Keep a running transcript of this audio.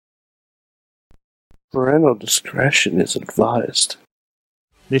Parental discretion is advised.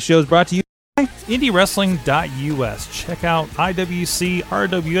 This show is brought to you by IndieWrestling.us. Check out IWC,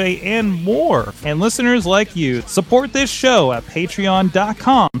 RWA, and more. And listeners like you, support this show at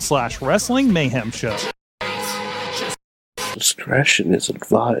Patreon.com/Wrestling Mayhem Show. Discretion is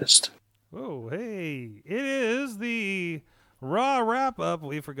advised. Oh, hey, it is the Raw wrap-up.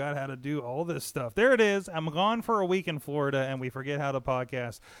 We forgot how to do all this stuff. There it is. I'm gone for a week in Florida, and we forget how to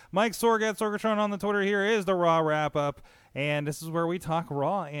podcast. Mike Sorgat, Sorgatron on the Twitter. Here is the Raw wrap-up, and this is where we talk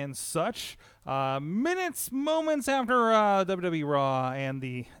Raw and such. Moments after WWE Raw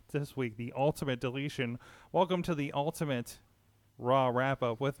and this week, the Ultimate Deletion. Welcome to the Ultimate Raw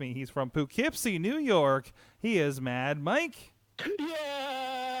wrap-up. With me, he's from Poughkeepsie, New York. He is Mad Mike. Yes!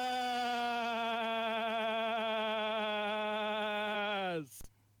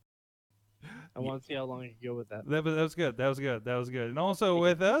 I want to see how long I can go with that. That was good. That was good. And also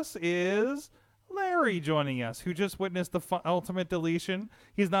with us is Larry joining us, who just witnessed the Ultimate Deletion.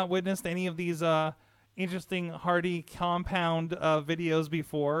 He's not witnessed any of these interesting Hardy compound videos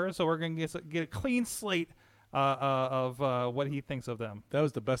before, so we're going to get a clean slate of what he thinks of them. That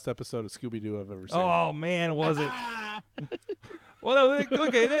was the best episode of Scooby-Doo I've ever seen. Oh, man, was it? Well,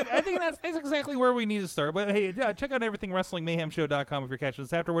 okay, I think that's exactly where we need to start. But hey, check out everything WrestlingMayhemShow.com if you're catching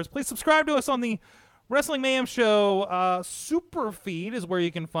this afterwards. Please subscribe to us on the Wrestling Mayhem Show super feed is where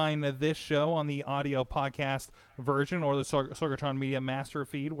you can find this show on the audio podcast version or the Sorgatron Media master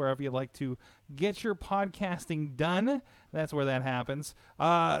feed, wherever you like to get your podcasting done. That's where that happens.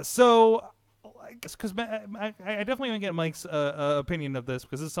 Because I definitely want to get Mike's opinion of this,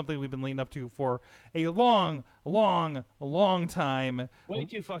 because this is something we've been leading up to for a long time. Way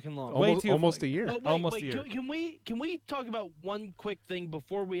too fucking long. Almost a year. Almost a year. Can we talk about one quick thing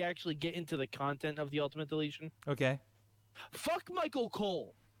before we actually get into the content of the Ultimate Deletion? Okay. Fuck Michael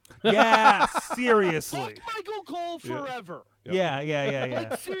Cole. Yeah, seriously. Fuck Michael Cole forever. Yeah.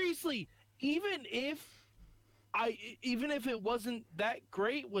 Like, seriously, even if it wasn't that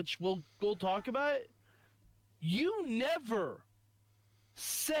great, which we'll talk about, you never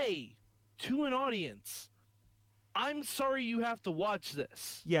say to an audience, I'm sorry you have to watch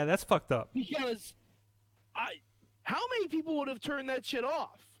this. Yeah, that's fucked up. Because how many people would have turned that shit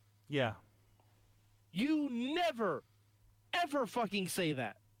off? Yeah. You never, ever fucking say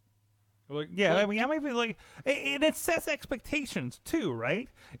that. Well, yeah, I mean, how many people, like, and it sets expectations too, right?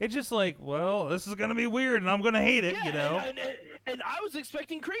 It's just like, well, this is gonna be weird, and I'm gonna hate it, you know. And I was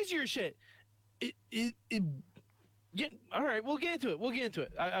expecting crazier shit. All right, we'll get into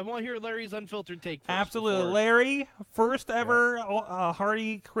it. I want to hear Larry's unfiltered take first. Absolutely, Larry, first ever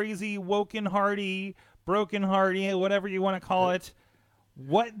Hardy, crazy, woken Hardy, broken Hardy, whatever you want to call it.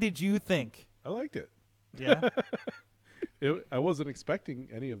 What did you think? I liked it. Yeah. I wasn't expecting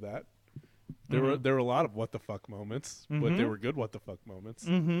any of that. There were a lot of what the fuck moments, but they were good what the fuck moments.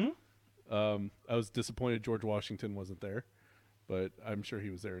 I was disappointed George Washington wasn't there, but I'm sure he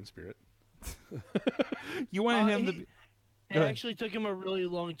was there in spirit. You wanted him to be... It actually took him a really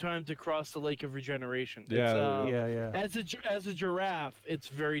long time to cross the Lake of Regeneration. Yeah. As a giraffe, it's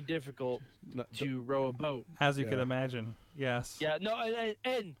very difficult to row a boat. As you could imagine, yes. Yeah, no,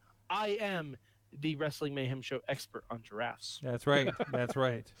 and I am the Wrestling Mayhem Show expert on giraffes. That's right.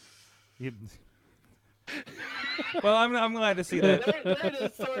 Well, I'm glad to see that. There it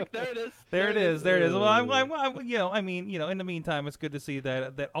is, Sork. There it is. Well, I'm in the meantime, it's good to see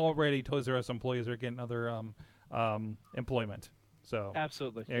that already Toys R Us employees are getting other employment. So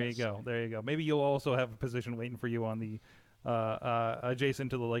absolutely, there you go. Maybe you'll also have a position waiting for you on the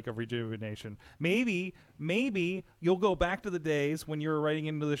adjacent to the Lake of Rejuvenation. Maybe you'll go back to the days when you were writing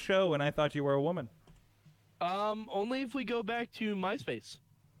into the show and I thought you were a woman. Only if we go back to MySpace.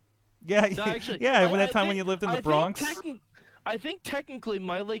 Yeah, no, actually, when you lived in the Bronx. I think technically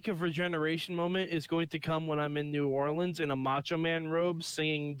my Lake of Regeneration moment is going to come when I'm in New Orleans in a Macho Man robe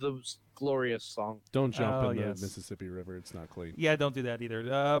singing the Glorious song. Don't jump in the Mississippi River; it's not clean. Yeah, don't do that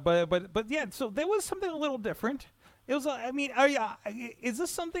either. But yeah, so there was something a little different. It was, is this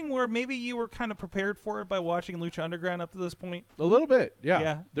something where maybe you were kind of prepared for it by watching Lucha Underground up to this point? A little bit,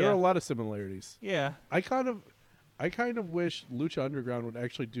 yeah. There are a lot of similarities. Yeah, I kind of wish Lucha Underground would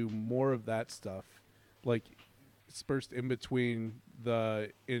actually do more of that stuff, like dispersed in between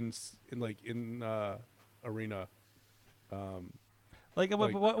the arena. What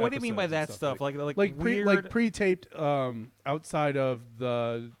do you mean by that stuff? Like weird... pre-taped outside of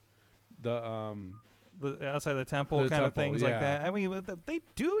the outside the temple kind of things like that. I mean, they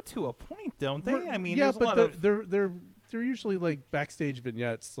do to a point, don't they? I mean, yeah, but they're they're usually like backstage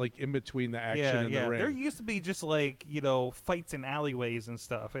vignettes, like in between the action and the ring. There used to be just like fights in alleyways and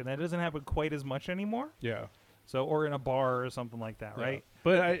stuff, and that doesn't happen quite as much anymore. Yeah. So, or in a bar or something like that, Yeah. right?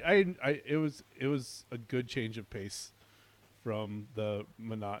 But it was a good change of pace from the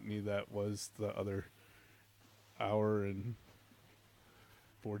monotony that was the other hour and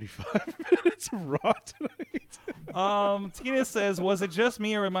 45 minutes of Raw tonight. Tina says, "Was it just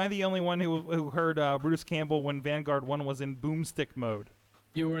me, or am I the only one who heard Bruce Campbell when Vanguard 1 was in boomstick mode?"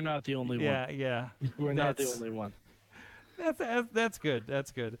 You were not the only one. Yeah. You were not the only one. That's good.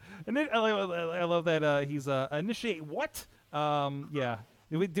 That's good. And then, I love that he's initiate what? Yeah.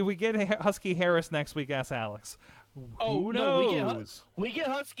 Do we get Husky Harris next week? Asks Alex. Oh, Who no, knows? we get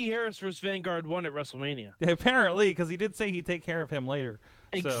Husky Harris versus Vanguard 1 at WrestleMania. Apparently, because he did say he'd take care of him later.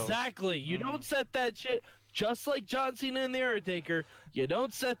 Exactly. You don't set that shit, just like John Cena and The Undertaker, you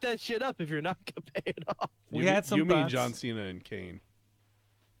don't set that shit up if you're not going to pay it off. We had some You mean thoughts. John Cena and Kane.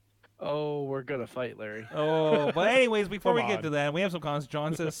 Oh, we're going to fight, Larry. Oh, but anyways, before we Come get on. to that, we have some comments.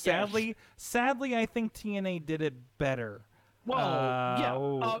 John says, sadly, I think TNA did it better.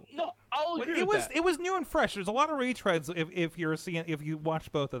 Well, no, I'll agree with that. It was new and fresh. There's a lot of retreads if you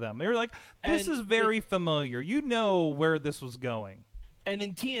watch both of them. They're like, this is very familiar. You know where this was going. And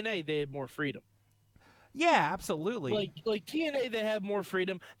in TNA, they had more freedom. Yeah, absolutely. Like TNA, they had more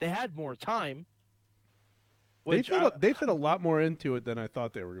freedom. They had more time. They fit a lot more into it than I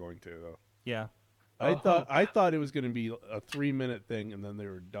thought they were going to, though. Yeah. I thought it was going to be a 3-minute thing, and then they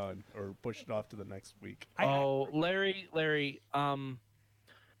were done or pushed it off to the next week. Larry,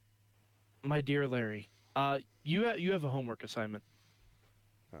 my dear Larry, you have a homework assignment.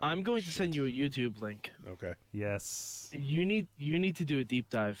 I'm going to send you a YouTube link. Okay. Yes. You need to do a deep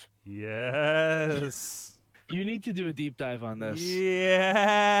dive. Yes. You need to do a deep dive on this.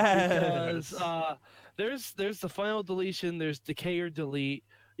 Yes. Because there's the final deletion. There's decay or delete.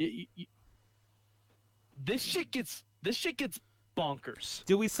 This shit gets bonkers.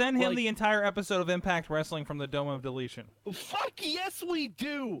 Do we send him the entire episode of Impact Wrestling from the Dome of Deletion? Fuck yes, we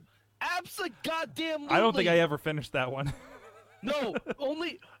do. Abso-goddamn-lutely. I don't think I ever finished that one. No,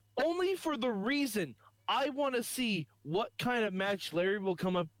 only for the reason I want to see what kind of match Larry will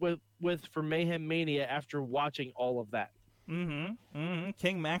come up with for Mayhem Mania after watching all of that. King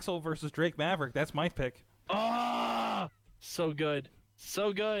Maxwell versus Drake Maverick. That's my pick. Ah, so good.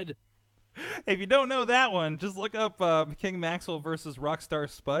 So good. If you don't know that one, just look up King Maxwell versus Rockstar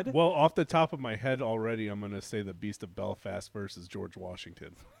Spud. Well, off the top of my head already, I'm going to say the Beast of Belfast versus George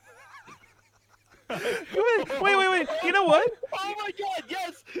Washington. Wait. You know what? Oh my God!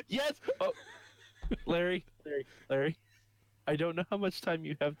 Yes. Oh. Larry. I don't know how much time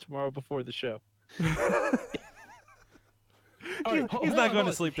you have tomorrow before the show. He's not going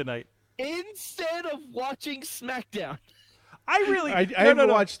to sleep tonight. Instead of watching SmackDown. I haven't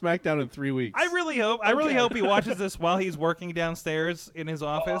watched SmackDown in 3 weeks. I really hope he watches this while he's working downstairs in his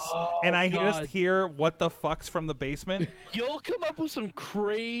office, and I just hear what the fuck's from the basement. You'll come up with some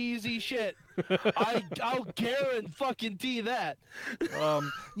crazy shit. I'll guarantee that.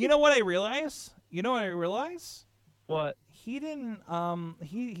 You know what I realize? What? He didn't.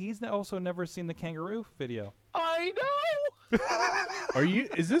 He's also never seen the kangaroo video. I know.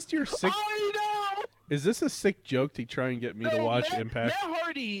 Is this your sick? I know. Is this a sick joke to try and get me to watch Impact?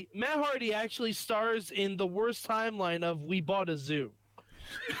 Matt Hardy actually stars in the worst timeline of We Bought a Zoo.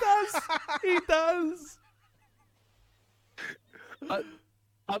 He does.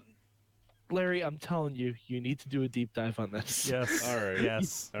 Larry, I'm telling you, you need to do a deep dive on this. Yes. All right.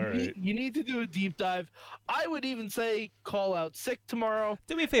 Yes. All right. You need to do a deep dive. I would even say call out sick tomorrow.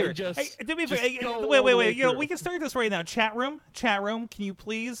 Do me a favor. Do me a favor. Wait. You know, we can start this right now. Chat room. Can you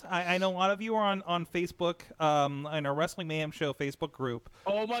please? I know a lot of you are on Facebook, in our Wrestling Mayhem Show Facebook group.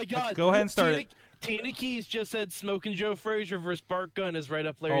 Oh my God! Go ahead and start it. Tina Keys just said Smokin' Joe Frazier versus Bart Gunn is right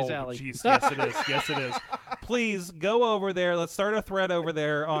up Larry's alley. Jeez, yes it is. Please go over there. Let's start a thread over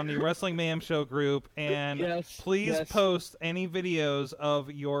there on the Wrestling Mayhem Show group, and please post any videos of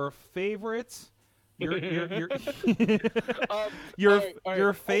your favorites. Your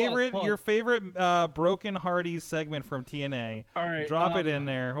favorite Broken Hardy segment from TNA. All right, drop it in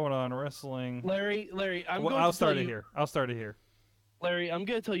there. Hold on, wrestling. Larry, I'll start it here. Larry, I'm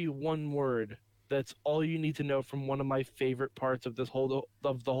going to tell you one word. That's all you need to know from one of my favorite parts of the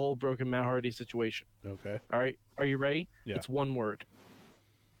whole Broken Matt Hardy situation. Okay. All right. Are you ready? Yeah. It's one word.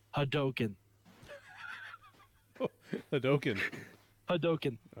 Hadouken. Hadouken. All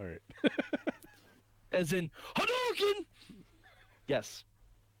right. As in Hadouken. Yes.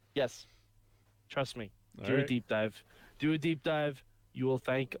 Trust me. Do a deep dive. You will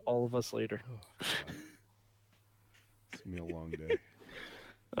thank all of us later. It's gonna be a long day.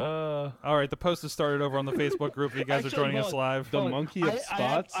 All right, the post has started over on the Facebook group. If you guys are Actually, joining us live. The monkey of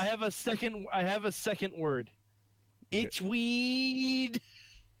spots. I have a second word. Itchweed.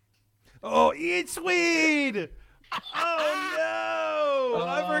 Oh, Itchweed! Oh no!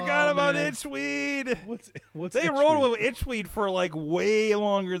 I forgot about man. Itchweed. What's They rolled with Itchweed for like way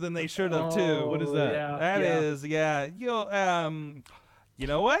longer than they should have too. What is that? Yeah, That yeah. is, yeah. You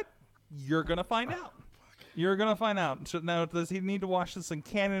know what? You're gonna find out. You're gonna find out. So now, does he need to watch this in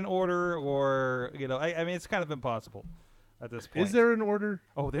canon order, or I mean, it's kind of impossible at this point. Is there an order?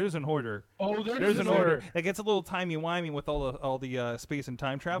 Oh, there's an order. Oh, There's an order. It gets a little timey-wimey with all the space and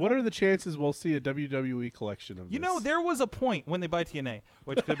time travel. What are the chances we'll see a WWE collection of this? You know, there was a point when they buy TNA,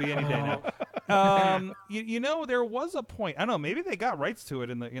 which could be any day now. There was a point. I don't know. Maybe they got rights to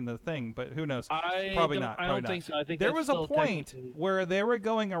it in the thing, but who knows? Probably not. I don't think so. I think There that's was a still point technically- where they were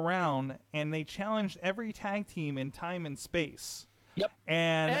going around and they challenged every tag team in time and space. Yep.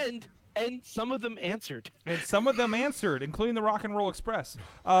 And some of them answered. some of them answered, including the Rock and Roll Express.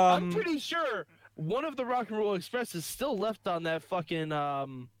 I'm pretty sure one of the Rock and Roll Express is still left on that fucking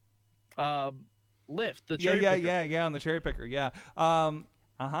lift. The cherry picker. Yeah, on the cherry picker. Yeah. The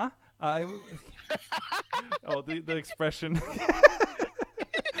expression.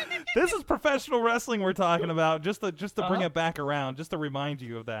 This is professional wrestling we're talking about. Just to bring it back around, just to remind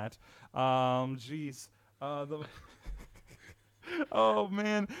you of that. Jeez. Oh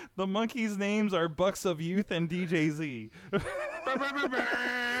man, the monkeys' names are Bucks of Youth and DJZ.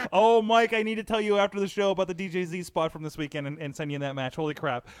 Oh, Mike, I need to tell you after the show about the DJZ spot from this weekend and send you that match. Holy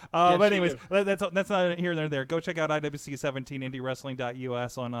crap! But anyways, that's not here nor there. Go check out IWC17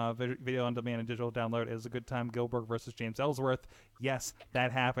 IndieWrestling.us on video on demand and digital download. It is a good time. Gilbert versus James Ellsworth. Yes,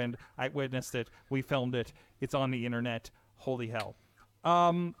 that happened. I witnessed it. We filmed it. It's on the internet. Holy hell.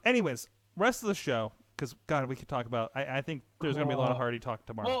 Anyways, rest of the show. Because, God, we could talk about... I think there's going to be a lot of Hardy talk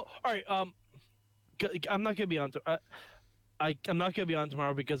tomorrow. Well, all right. I'm not going to be on... I'm not going to be on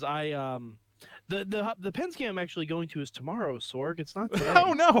tomorrow because the Pens game I'm actually going to is tomorrow, Sorg. It's not today.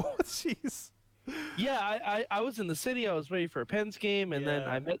 Oh, no. Jeez. Yeah, I was in the city. I was ready for a Pens game, and then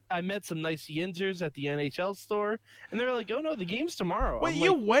I met some nice Yinzers at the NHL store, and they were like, "Oh no, the game's tomorrow." Wait,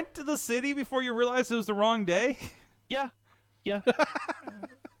 you went to the city before you realized it was the wrong day? Yeah.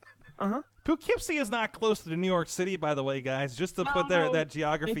 Uh-huh. Poughkeepsie is not close to New York City, by the way, guys. Just to put that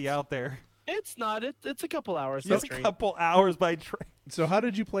geography out there. It's not. It's a couple hours. It's a couple hours by train. So how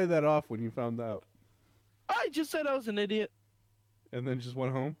did you play that off when you found out? I just said I was an idiot. And then just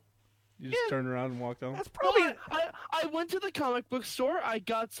went home? You just turned around and walked home? That's probably... I went to the comic book store. I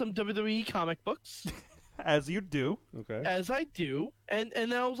got some WWE comic books. As you do. Okay. As I do. And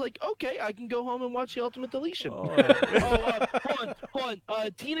then I was like, okay, I can go home and watch the Ultimate Deletion. Oh. Hold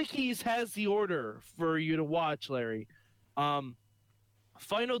on. Tina Keys has the order for you to watch, Larry. Final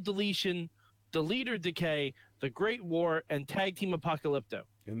Deletion, Deleter Decay, The Great War, and Tag Team Apocalypto.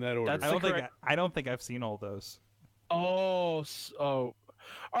 In that order. I don't think I've seen all those. Oh. All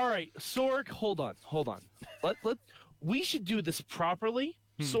right, Sorg, hold on. We should do this properly,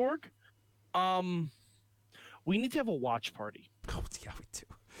 Sorg. We need to have a watch party. Oh, yeah, we do.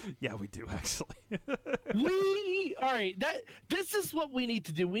 Yeah, we do, actually. All right, this is what we need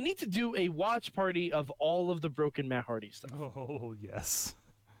to do. We need to do a watch party of all of the Broken Matt Hardy stuff. Oh, yes.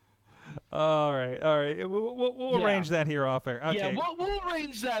 All right. We'll arrange that here off air. Okay. Yeah, we'll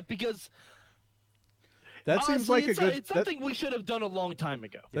arrange that because that seems like it's something we should have done a long time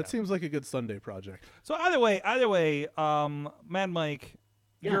ago. That seems like a good Sunday project. So either way, Mad Mike,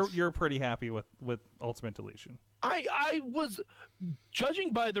 Yes. you're pretty happy with Ultimate Deletion. I was,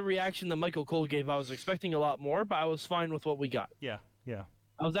 judging by the reaction that Michael Cole gave, I was expecting a lot more, but I was fine with what we got. Yeah.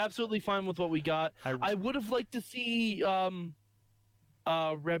 I was absolutely fine with what we got. I would have liked to see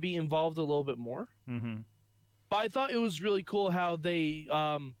Rebby involved a little bit more. Mm-hmm. But I thought it was really cool how they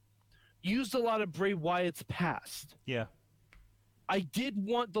used a lot of Bray Wyatt's past. Yeah. I did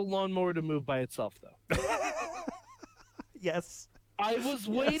want the lawnmower to move by itself, though. Yes. I was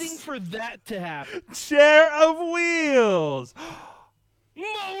waiting for that to happen. Chair of Wheels. Mower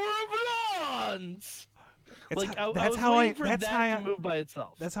of Lawns. I was that's how waiting for that to move by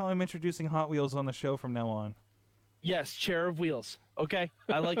itself. That's how I'm introducing Hot Wheels on the show from now on. Yes, Chair of Wheels. Okay,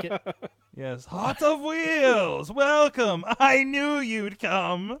 I like it. Yes, Hot of Wheels. Welcome. I knew you'd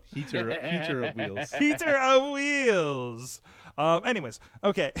come. Heater of Wheels. Heater of Wheels. Anyways,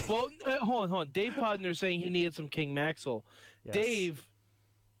 okay. Well, hold on. Dave Podner saying he needed some King Maxwell. Yes. Dave,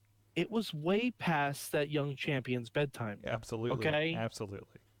 it was way past that young champion's bedtime. Absolutely. Okay?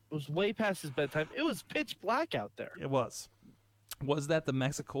 Absolutely. It was way past his bedtime. It was pitch black out there. It was. Was that the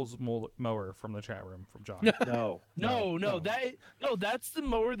Mexico's mower from the chat room from John? No. That's the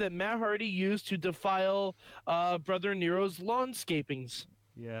mower that Matt Hardy used to defile Brother Nero's lawnscapings.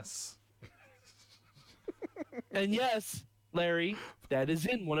 Yes. And yes, Larry, that is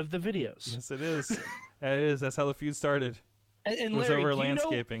in one of the videos. Yes, it is. It is. That's how the feud started. And It was Larry, over do you know,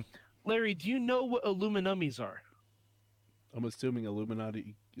 landscaping. Larry, do you know what Illuminummies are? I'm assuming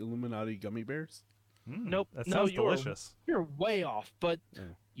Illuminati gummy bears. Nope. That No, sounds you're- delicious. You're way off, but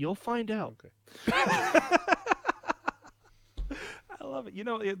you'll find out. Okay. I love it. You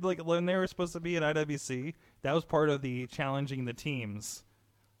know, like when they were supposed to be at IWC, that was part of the challenging the teams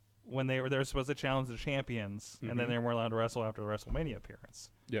when they were supposed to challenge the champions, and then they weren't allowed to wrestle after the WrestleMania appearance.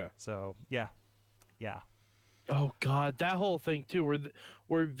 Yeah. So yeah. Oh God, that whole thing too,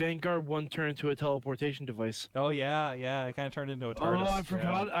 where Vanguard 1 turned into a teleportation device. Oh yeah. It kind of turned into a Oh, TARDIS. I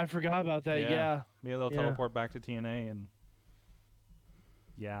forgot. I forgot about that. Yeah. Maybe they'll teleport back to TNA and.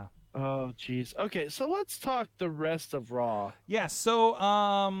 Yeah. Oh jeez. Okay, so let's talk the rest of Raw. Yeah. So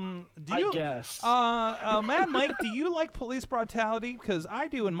do you? I guess. Mad Mike, do you like police brutality? Because I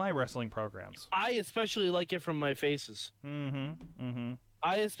do in my wrestling programs. I especially like it from my faces.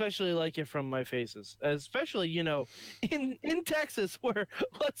 I especially like it from my faces, especially in Texas, where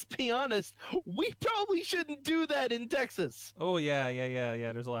let's be honest, we probably shouldn't do that in Texas. Oh yeah.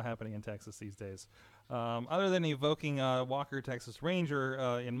 There's a lot happening in Texas these days. Other than evoking Walker Texas Ranger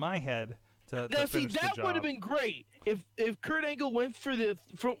in my head to Now, see, finish the that job. would have been great if Kurt Angle went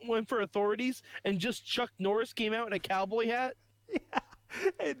for authorities and just Chuck Norris came out in a cowboy hat.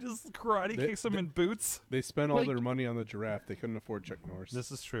 It just karate kicks him in boots. They spent all their money on the giraffe. They couldn't afford Chuck Norris.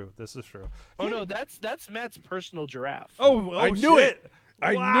 This is true. Oh no, that's Matt's personal giraffe. Oh, I knew shit. it.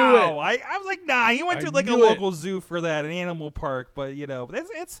 I Wow. knew it. I was like, nah. He went I to like a knew it. local zoo for that, an animal park. But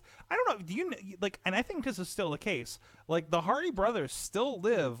it's. I don't know. Do you like? And I think this is still the case. Like the Hardy brothers still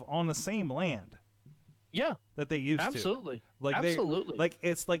live on the same land Yeah, that they used to. absolutely. Like absolutely. like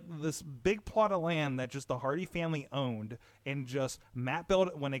it's like this big plot of land that just the Hardy family owned, and just Matt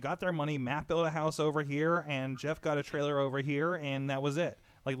built when they got their money. Matt built a house over here, and Jeff got a trailer over here, and that was it.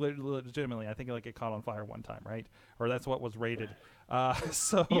 Like legitimately, I think like it caught on fire one time, right? Or that's what was rated.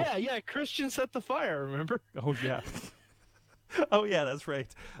 So yeah. Christian set the fire. Remember? oh yeah, oh yeah, that's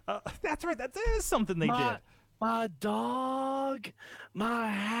right. That's right. That is something they did. My dog, my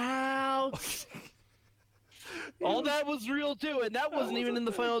house. All that was real too, and that wasn't even in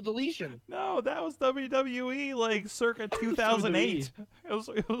the final deletion. No, that was WWE like circa 2008.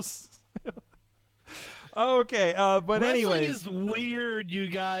 It was okay, but anyways, Wrestling is weird, you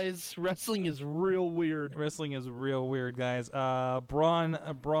guys. Wrestling is real weird. wrestling is real weird, guys.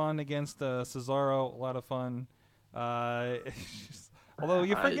 Braun against Cesaro, a lot of fun. Although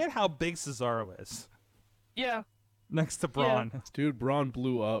you forget how big Cesaro is Yeah. next to Braun. Dude, Braun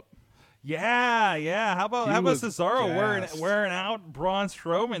blew up. Yeah. How about was Cesaro gassed. wearing out Braun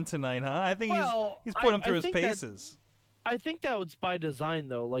Strowman tonight, huh? I think he's put him through his think that- paces. I think that was by design,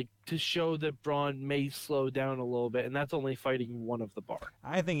 though, like to show that Braun may slow down a little bit, and that's only fighting one of the bar.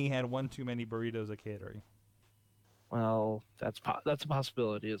 I think he had one too many burritos at catering. Well, that's a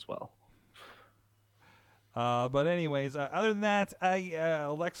possibility as well. But anyways, other than that,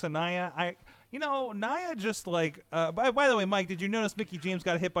 Alexa Nia, Nia just like. By the way, Mike, did you notice Mickie James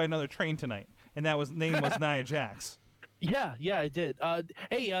got hit by another train tonight, and name was Nia Jax? Yeah, I did.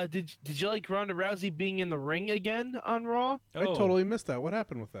 Hey, did you like Ronda Rousey being in the ring again on Raw? I totally missed that. What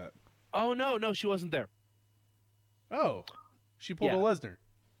happened with that? Oh no, she wasn't there. Oh, she pulled a Yeah. Lesnar.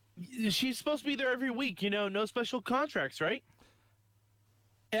 She's supposed to be there every week. No special contracts, right?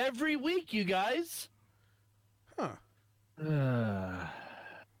 Every week, you guys. Huh.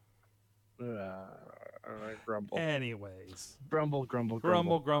 Grumble. Anyways, Grumble.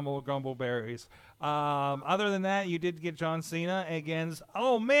 grumble berries. Other than that, you did get John Cena against.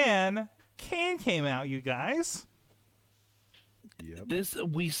 Oh man, Kane came out, you guys. Yep.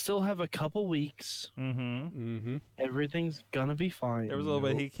 We still have a couple weeks. Mm-hmm. Everything's gonna be fine. There was a little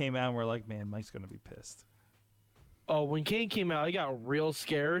bit. He came out, and we're like, man, Mike's gonna be pissed. Oh, when Kane came out, I got real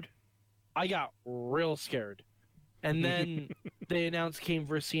scared. And then they announced Kane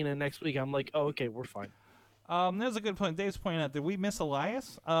versus Cena next week. I'm like, oh, okay, we're fine. There's a good point. Dave's pointing out, did we miss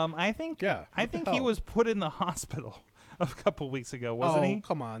Elias? I think. Yeah, I what the think he hell? was put in the hospital a couple weeks ago, wasn't he?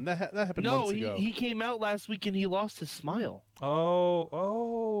 Come on, that happened No, months ago. he came out last week and he lost his smile.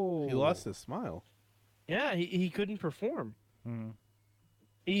 Oh. He lost his smile. Yeah, he couldn't perform.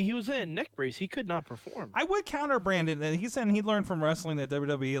 He was in a neck brace. He could not perform. I would counter Brandon. He said he learned from wrestling that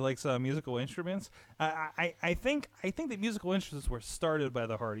WWE likes musical instruments. I think that musical instruments were started by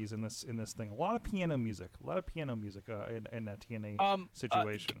the Hardys in this thing. A lot of piano music. In that TNA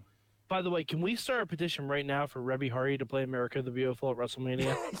situation. By the way, can we start a petition right now for Rebby Hardy to play America the Beautiful at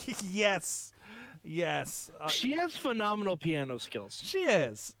WrestleMania? Yes. She has phenomenal piano skills. She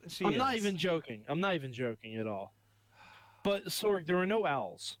is. I'm not even joking. I'm not even joking at all. But, Sorg, there are no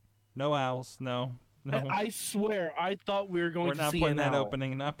owls. No owls. No. I swear, I thought we were going to see We're an not owl.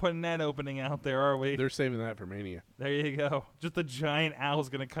 putting that opening out there, are we? They're saving that for Mania. There you go. Just a giant owl's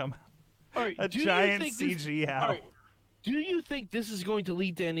going to come. All right, A do you giant think CG owl. All right, do you think this is going to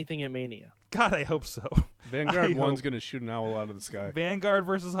lead to anything at Mania? God, I hope so. Vanguard I 1's hope. going to shoot an owl out of the sky. Vanguard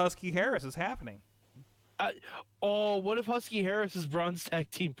versus Husky Harris is happening. What if Husky Harris is Braun's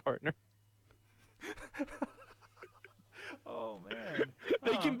tag team partner? Oh, man.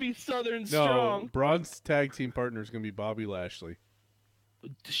 They can be Southern No, strong. Braun's tag team partner is going to be Bobby Lashley.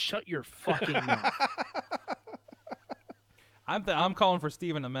 Shut your fucking mouth. I'm calling for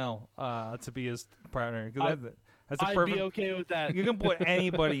Stephen Amell to be his partner. 'Cause that's a I'd perfect. be okay with that. You can put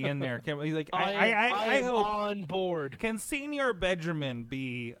anybody in there. I am hope. on board. Can Senior Benjamin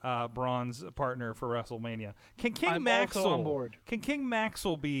be Braun's partner for WrestleMania? Can King I'm Maxwell also on board. Can King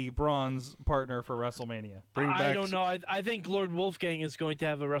Maxwell be Braun's partner for WrestleMania? I don't know. I think Lord Wolfgang is going to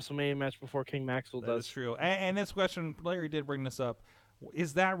have a WrestleMania match before King Maxwell That is does. true. And this question, Larry did bring this up.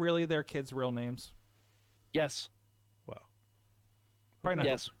 Is that really their kids' real names? Yes. Wow. Probably not.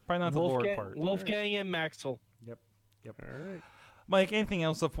 Yes. Probably not the Lord Wolfgang, part. Wolfgang and Maxwell. Yep. All right. Mike, anything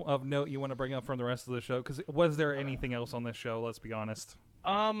else of note you want to bring up from the rest of the show? Because was there anything else on this show? Let's be honest.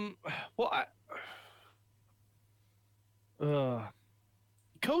 Well,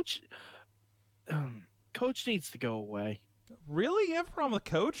 Coach needs to go away. Really? You have a problem with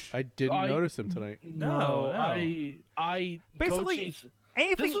Coach? I didn't notice him tonight. No. I Basically, Coach needs,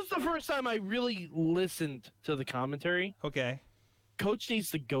 anything. this was the first time I really listened to the commentary. Okay. Coach needs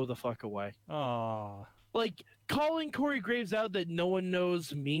to go the fuck away. Aw. Like, calling Corey Graves out that no one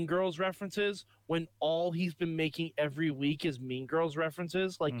knows Mean Girls references when all he's been making every week is Mean Girls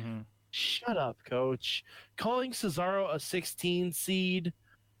references. Like, Mhm. shut up, Coach. Calling Cesaro a 16 seed.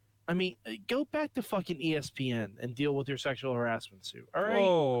 I mean, go back to fucking ESPN and deal with your sexual harassment suit. All right?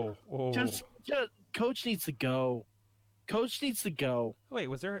 Whoa. Just Coach needs to go. Coach needs to go. Wait,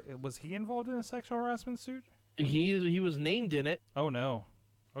 was he involved in a sexual harassment suit? He was named in it. Oh no.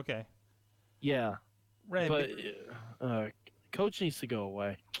 Okay. Yeah. Right. But Coach needs to go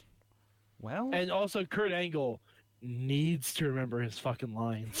away. Well. And also, Kurt Angle needs to remember his fucking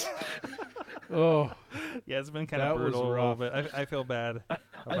lines. Oh, yeah, it's been kind that of brutal was a little rough. bit. I feel bad. I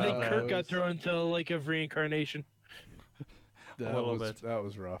about think that. Kurt got thrown into a lake of reincarnation. that little was bit. that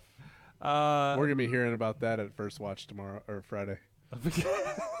was rough. Uh, We're gonna be hearing about that at First Watch tomorrow or Friday.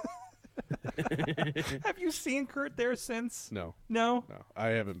 Have you seen Kurt there since? No, No. I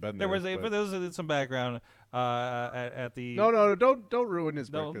haven't been There there. was for but- those that did some background at the. No, don't ruin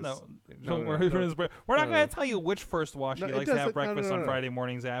his No, breakfast. don't no, worry. don't. We're not No, going no. to tell you which First Watch No, he it likes to have doesn't- no, breakfast no, on no. Friday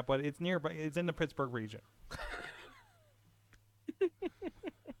mornings at, but it's nearby. It's in the Pittsburgh region.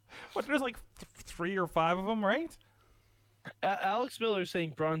 But there's like 3 or 5 of them, right? Alex Miller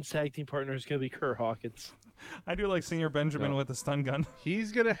saying Braun's tag team partner is going to be Kurt Hawkins. I do like Senior Benjamin No. with the stun gun.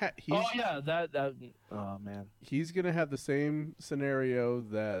 He's gonna Oh yeah, that. Oh man. he's gonna have the same scenario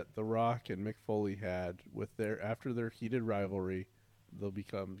that The Rock and Mick Foley had with after their heated rivalry. They'll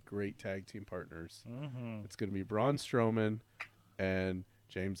become great tag team partners. Mm-hmm. It's gonna be Braun Strowman and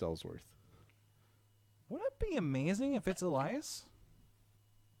James Ellsworth. Would it be amazing if it's Elias?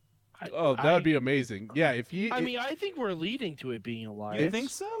 Oh, that would be amazing. Yeah, if he. I mean, I think we're leading to it being alive. You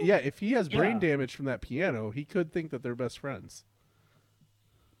think so? Yeah, if he has brain Yeah. damage from that piano, he could think that they're best friends.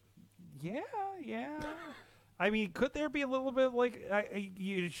 Yeah. I mean, could there be a little bit like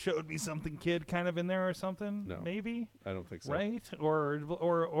you showed me something, kid, kind of in there or something? No. Maybe. I don't think so. Right?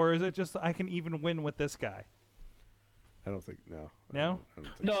 Or is it just I can even win with this guy? I don't think no. No? I don't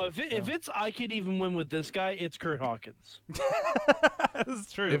think No, so. if it's I could even win with this guy, it's Kurt Hawkins.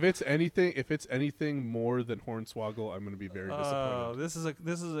 That's true. If it's anything more than Hornswoggle, I'm going to be very Oh,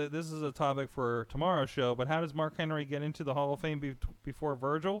 disappointed. this is a topic for tomorrow's show. But how does Mark Henry get into the Hall of Fame before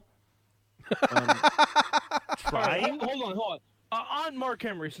Virgil? Trying. Hold on. On Mark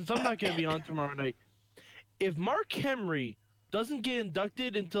Henry, since I'm not going to be on tomorrow night, if Mark Henry doesn't get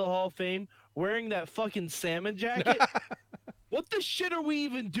inducted into the Hall of Fame wearing that fucking salmon jacket, what the shit are we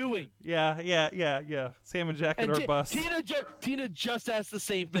even doing? Yeah. Salmon jacket And or bust. Tina just asked the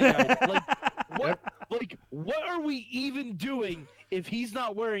same thing. Like, Like, what are we even doing if he's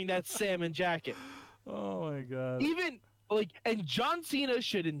not wearing that salmon jacket? Oh my god. Even and John Cena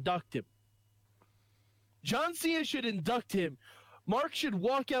should induct him. John Cena should induct him. Mark should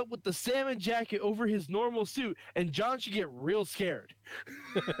walk out with the salmon jacket over his normal suit, and John should get real scared.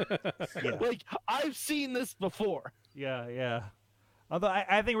 Yeah. Like, I've seen this before. Yeah. Although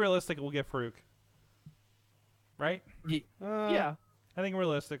I think realistic we'll get Farouk. Right? Yeah. I think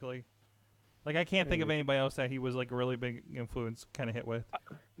realistically. Like, I can't think of anybody else that he was like a really big influence kind of hit with.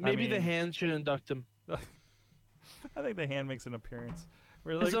 Maybe mean- the Hand should induct him. I think the Hand makes an appearance.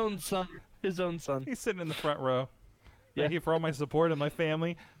 We're His like, own son. His own son. he's sitting in the front row. Yeah. Thank you for all my support and my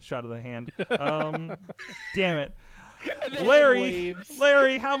family. Shot of the hand. Damn it. And then Larry,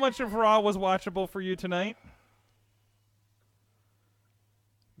 waves. how much of Raw was watchable for you tonight?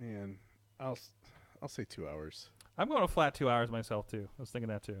 Man, I'll say 2 hours. I'm going a flat 2 hours myself, too. I was thinking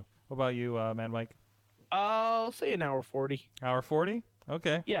that, too. What about you, Mad Mike? I'll say an hour 40. Hour 40?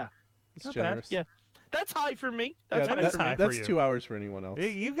 Okay. Yeah. It's Not bad. generous. Yeah. That's high for me. Yeah, That's high that's for me. high. that's for you. 2 hours for anyone else.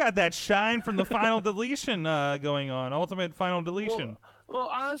 You got that shine from the final deletion going on. Ultimate final deletion. Well,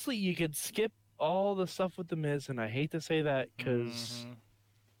 honestly, you could skip all the stuff with the Miz, and I hate to say that because,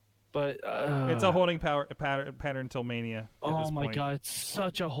 but It's a holding pattern until Mania. at oh this my point. god, it's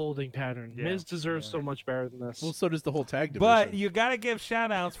such a holding pattern. Yeah, Miz deserves so much better than this. Well, so does the whole tag division. But you got to give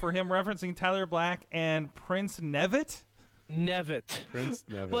shout outs for him referencing Tyler Black and Prince Nevitt. Nevitt. Prince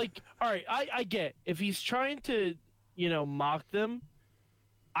Nevitt. Like, all right, I get if he's trying to, mock them.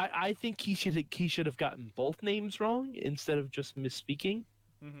 I think he should have gotten both names wrong instead of just misspeaking.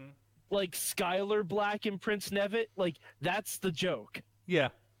 Like Skylar Black and Prince Nevitt, like that's the joke. Yeah.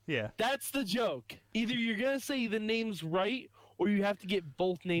 That's the joke. Either you're gonna say the names right, or you have to get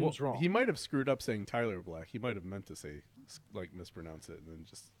both names Well, wrong. he might have screwed up saying Tyler Black. He might have meant to say mispronounce it and then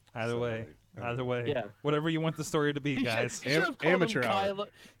just Either say way. it. Either way. Yeah. Whatever you want the story to be, He guys. should have called Amateur him hour. Kylo.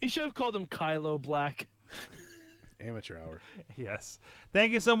 He should have called him Kylo Black. Amateur hour. Yes.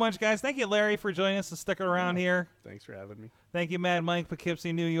 Thank you so much, guys. Thank you, Larry, for joining us and sticking around here. Thanks for having me. Thank you, Mad Mike,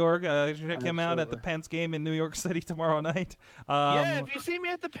 Poughkeepsie, New York. Check him out at the Absolutely. Pence game in New York City tomorrow night. Yeah, if you see me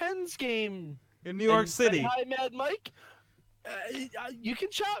at the Pens game In New York and say, City. hi, Mad Mike. You can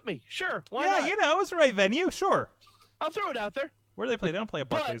shot me, sure. Why Yeah, not? it's the right venue. Sure. I'll throw it out there. Where do they play? They don't play at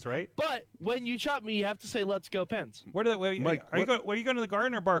Barclays, right? But when you chop me, you have to say, "Let's go Pens." Where do they? Mike, are you going to the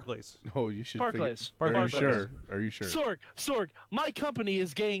Garden or Barclays? Oh, you should. Barclays. Are you Barclays. sure? Are you sure? Sorg, my company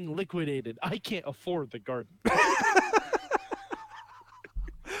is getting liquidated. I can't afford the garden.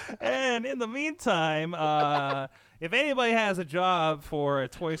 And in the meantime, if anybody has a job for a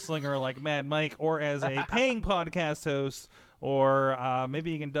toy slinger like Mad Mike, or as a paying podcast host, or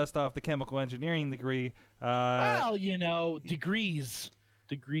maybe you can dust off the chemical engineering degree. Well, degrees.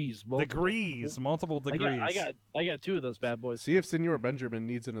 Multiple degrees. I got 2 of those bad boys. See if Senor Benjamin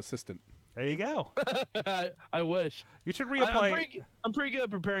needs an assistant. There you go. I wish. You should I'm reapply. pretty good at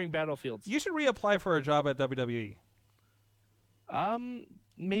preparing battlefields. You should reapply for a job at WWE.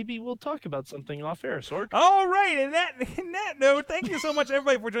 Maybe we'll talk about something off air, Sorg. All right. In that note, thank you so much,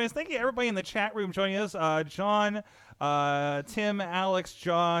 everybody, for joining us. Thank you, everybody in the chat room joining us. John, Tim, Alex,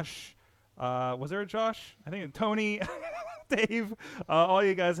 Josh. Was there a Josh? I think Tony, Dave. All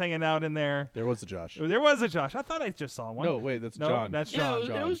you guys hanging out in there. There was a Josh. There was a Josh. I thought I just saw one. No, wait, that's No, John. that's Yeah,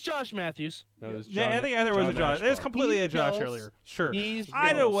 John. it was Josh Matthews. No, it was Yeah, I John- think there was a John Josh. It was Ashbrook. completely a He's Josh jealous. earlier. Sure. He's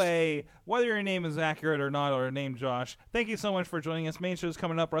Either jealous. way, whether your name is accurate or not, or name Josh, thank you so much for joining us. Main show's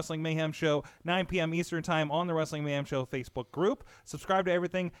coming up, Wrestling Mayhem Show, 9 p.m. Eastern Time on the Wrestling Mayhem Show Facebook group. Subscribe to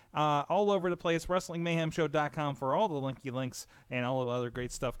everything all over the place, WrestlingMayhemShow.com for all the links and all the other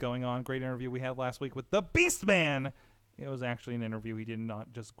great stuff going on. Great interview we had last week with the Beast Man. It was actually an interview. He did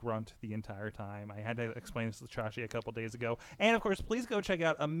not just grunt the entire time. I had to explain this to Chachi a couple days ago. And, of course, please go check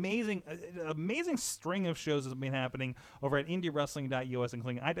out amazing string of shows that have been happening over at IndieWrestling.us,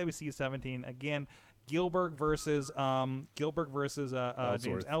 including IWC 17. Again, Gilbert versus James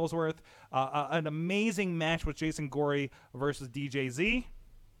Ellsworth. An amazing match with Jason Gorey versus DJZ.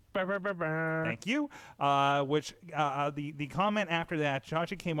 Thank you. The comment after that,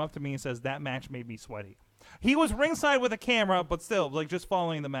 Chachi came up to me and says, that match made me sweaty. He was ringside with a camera, but still, like, just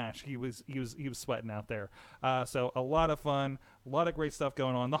following the match, he was sweating out there. So a lot of fun, a lot of great stuff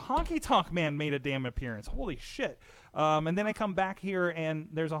going on. The Honky Tonk Man made a damn appearance. Holy shit! And then I come back here, and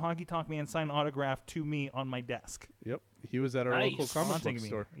there's a Honky Tonk Man signed autograph to me on my desk. Yep, he was at our Nice. local comic Haunting book me.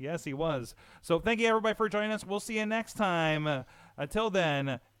 store. Yes, he was. So thank you, everybody, for joining us. We'll see you next time. Until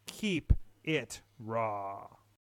then, keep it raw.